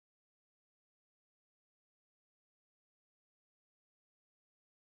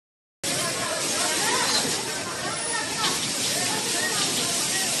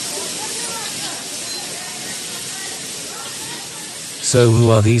So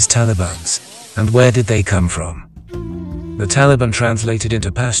who are these Talibans? And where did they come from? The Taliban, translated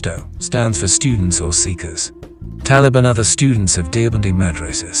into Pashto, stands for students or seekers. Taliban are the students of Deobandi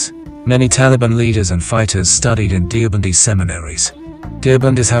madrasas. Many Taliban leaders and fighters studied in Deobandi seminaries.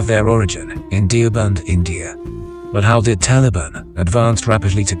 Deobandis have their origin in Deoband, India. But how did Taliban advance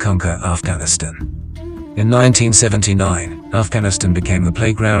rapidly to conquer Afghanistan? In 1979, Afghanistan became the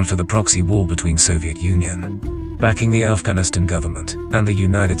playground for the proxy war between Soviet Union, backing the Afghanistan government, and the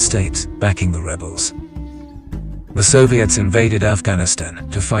United States, backing the rebels. The Soviets invaded Afghanistan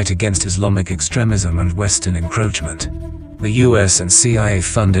to fight against Islamic extremism and Western encroachment. The US and CIA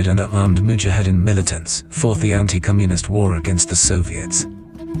funded and armed Mujahideen militants fought the anti-communist war against the Soviets.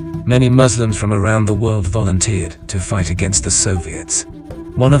 Many Muslims from around the world volunteered to fight against the Soviets.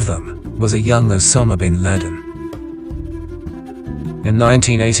 One of them was a young Osama bin Laden. In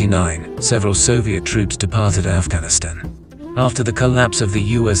 1989, several Soviet troops departed Afghanistan. After the collapse of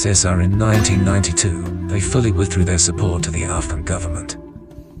the USSR in 1992, they fully withdrew their support to the Afghan government.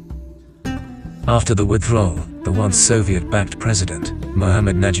 After the withdrawal, the once Soviet-backed president,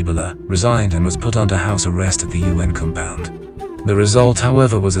 Mohammad Najibullah, resigned and was put under house arrest at the UN compound. The result,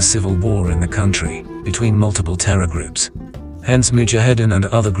 however, was a civil war in the country between multiple terror groups. Hence, Mujahideen and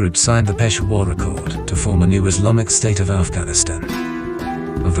other groups signed the Peshawar Accord to form a new Islamic State of Afghanistan.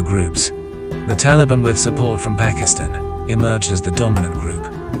 Of the groups, the Taliban, with support from Pakistan, emerged as the dominant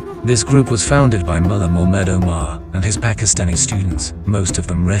group. This group was founded by Mullah Mohammed Omar and his Pakistani students, most of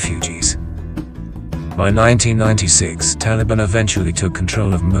them refugees. By 1996, Taliban eventually took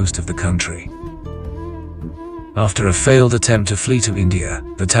control of most of the country. After a failed attempt to flee to India,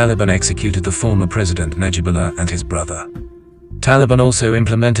 the Taliban executed the former president Najibullah and his brother. Taliban also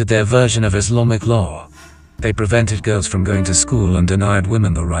implemented their version of Islamic law. They prevented girls from going to school and denied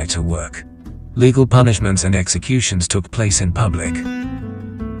women the right to work. Legal punishments and executions took place in public.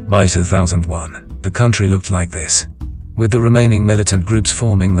 By 2001, the country looked like this, with the remaining militant groups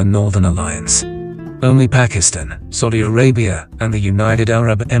forming the Northern Alliance. Only Pakistan, Saudi Arabia, and the United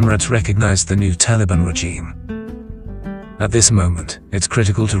Arab Emirates recognized the new Taliban regime. At this moment, it's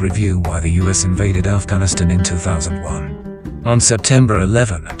critical to review why the US invaded Afghanistan in 2001. On September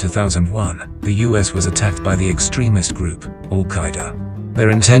 11, 2001, the US was attacked by the extremist group, Al-Qaeda. Their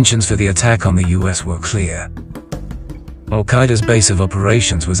intentions for the attack on the US were clear. Al-Qaeda's base of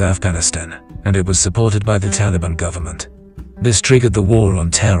operations was Afghanistan, and it was supported by the Taliban government. This triggered the war on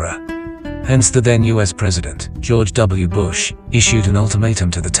terror. Hence, the then US President, George W. Bush, issued an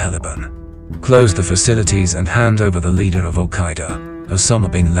ultimatum to the Taliban: close the facilities and hand over the leader of Al-Qaeda,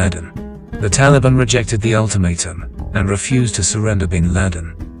 Osama bin Laden. The Taliban rejected the ultimatum and refused to surrender bin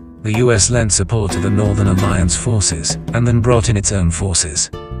Laden. The US lent support to the Northern Alliance forces and then brought in its own forces.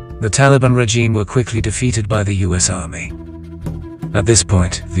 The Taliban regime were quickly defeated by the US Army. At this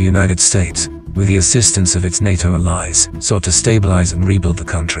point, the United States, with the assistance of its NATO allies, sought to stabilize and rebuild the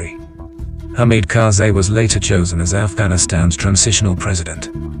country. Hamid Karzai was later chosen as Afghanistan's transitional president.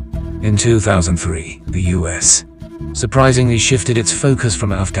 In 2003, the US surprisingly shifted its focus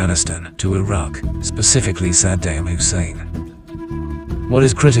from Afghanistan to Iraq, specifically Saddam Hussein. What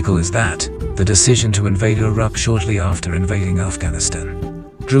is critical is that the decision to invade Iraq shortly after invading Afghanistan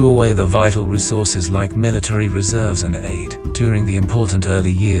drew away the vital resources like military reserves and aid during the important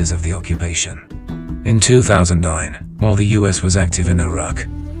early years of the occupation. In 2009, while the US was active in Iraq,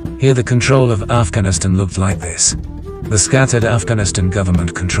 here the control of Afghanistan looked like this: the scattered Afghanistan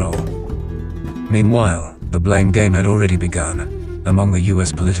government control. Meanwhile, the blame game had already begun among the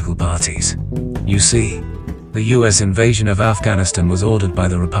US political parties. You see, the US invasion of Afghanistan was ordered by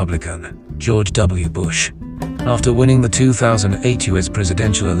the Republican, George W. Bush. After winning the 2008 US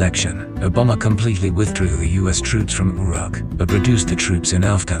presidential election, Obama completely withdrew the US troops from Iraq, but reduced the troops in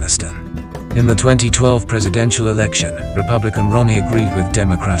Afghanistan. In the 2012 presidential election, Republican Romney agreed with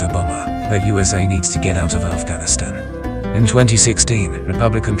Democrat Obama that USA needs to get out of Afghanistan. In 2016,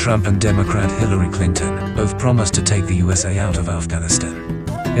 Republican Trump and Democrat Hillary Clinton both promised to take the USA out of Afghanistan.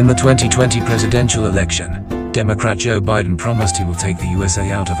 In the 2020 presidential election, Democrat Joe Biden promised he will take the USA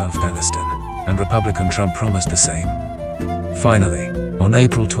out of Afghanistan, and Republican Trump promised the same. Finally, on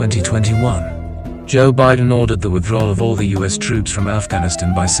April 2021, Joe Biden ordered the withdrawal of all the US troops from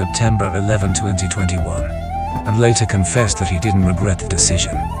Afghanistan by September 11, 2021, and later confessed that he didn't regret the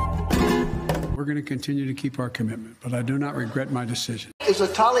decision. We're going to continue to keep our commitment, but I do not regret my decision. Is a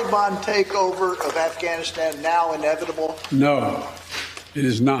Taliban takeover of Afghanistan now inevitable? No, it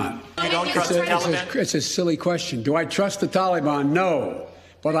is not. You don't trust the Taliban? It's a silly question. Do I trust the Taliban? No,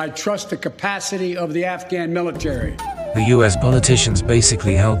 but I trust the capacity of the Afghan military. The US politicians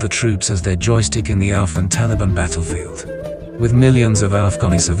basically held the troops as their joystick in the Afghan Taliban battlefield. with millions of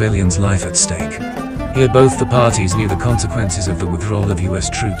Afghani civilians' life at stake. Here both the parties knew the consequences of the withdrawal of US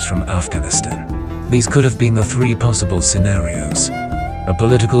troops from Afghanistan. These could have been the three possible scenarios: a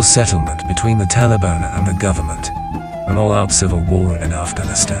political settlement between the Taliban and the government, an all-out civil war in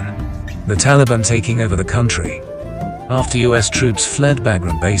Afghanistan, the Taliban taking over the country. After US troops fled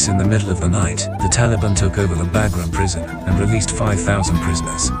Bagram base in the middle of the night, the Taliban took over the Bagram prison and released 5,000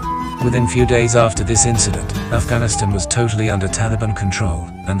 prisoners. Within few days after this incident, Afghanistan was totally under Taliban control,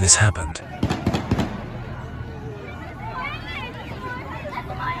 and this happened.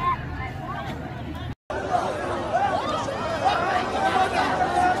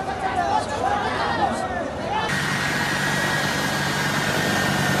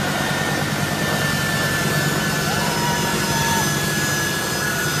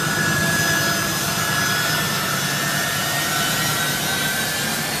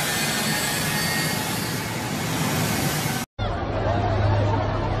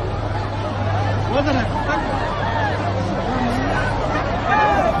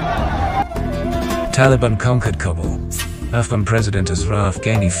 Taliban conquered Kabul. Afghan President Ashraf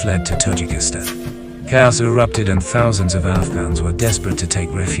Ghani fled to Tajikistan. Chaos erupted and thousands of Afghans were desperate to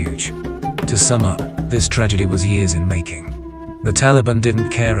take refuge. To sum up, this tragedy was years in making. The Taliban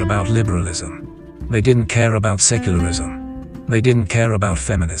didn't care about liberalism. They didn't care about secularism. They didn't care about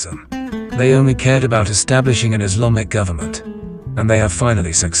feminism. They only cared about establishing an Islamic government. And they have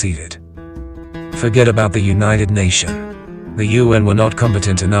finally succeeded. Forget about the United Nations. The UN were not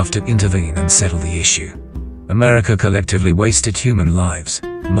competent enough to intervene and settle the issue. America collectively wasted human lives,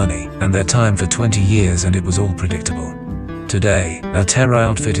 money, and their time for 20 years, and it was all predictable. Today, a terror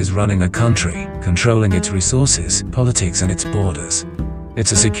outfit is running a country, controlling its resources, politics, and its borders.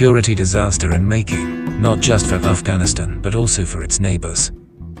 It's a security disaster in making, not just for Afghanistan, but also for its neighbors.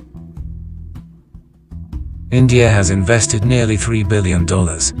 India has invested nearly $3 billion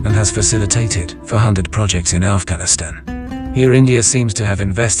and has facilitated 400 projects in Afghanistan. Here India seems to have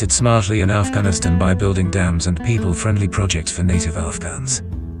invested smartly in Afghanistan by building dams and people-friendly projects for native Afghans.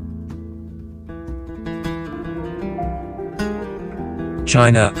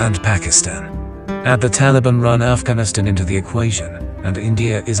 China and Pakistan. Add the Taliban run Afghanistan into the equation, and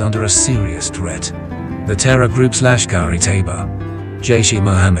India is under a serious threat. The terror groups Lashkar-e-Taiba,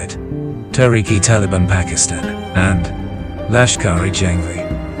 Jaish-e-Mohammed, Tehreek-e-Taliban Pakistan, and Lashkar-e-Jhangvi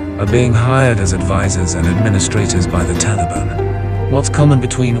are being hired as advisors and administrators by the Taliban. What's common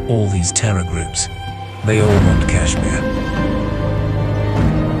between all these terror groups? They all want Kashmir.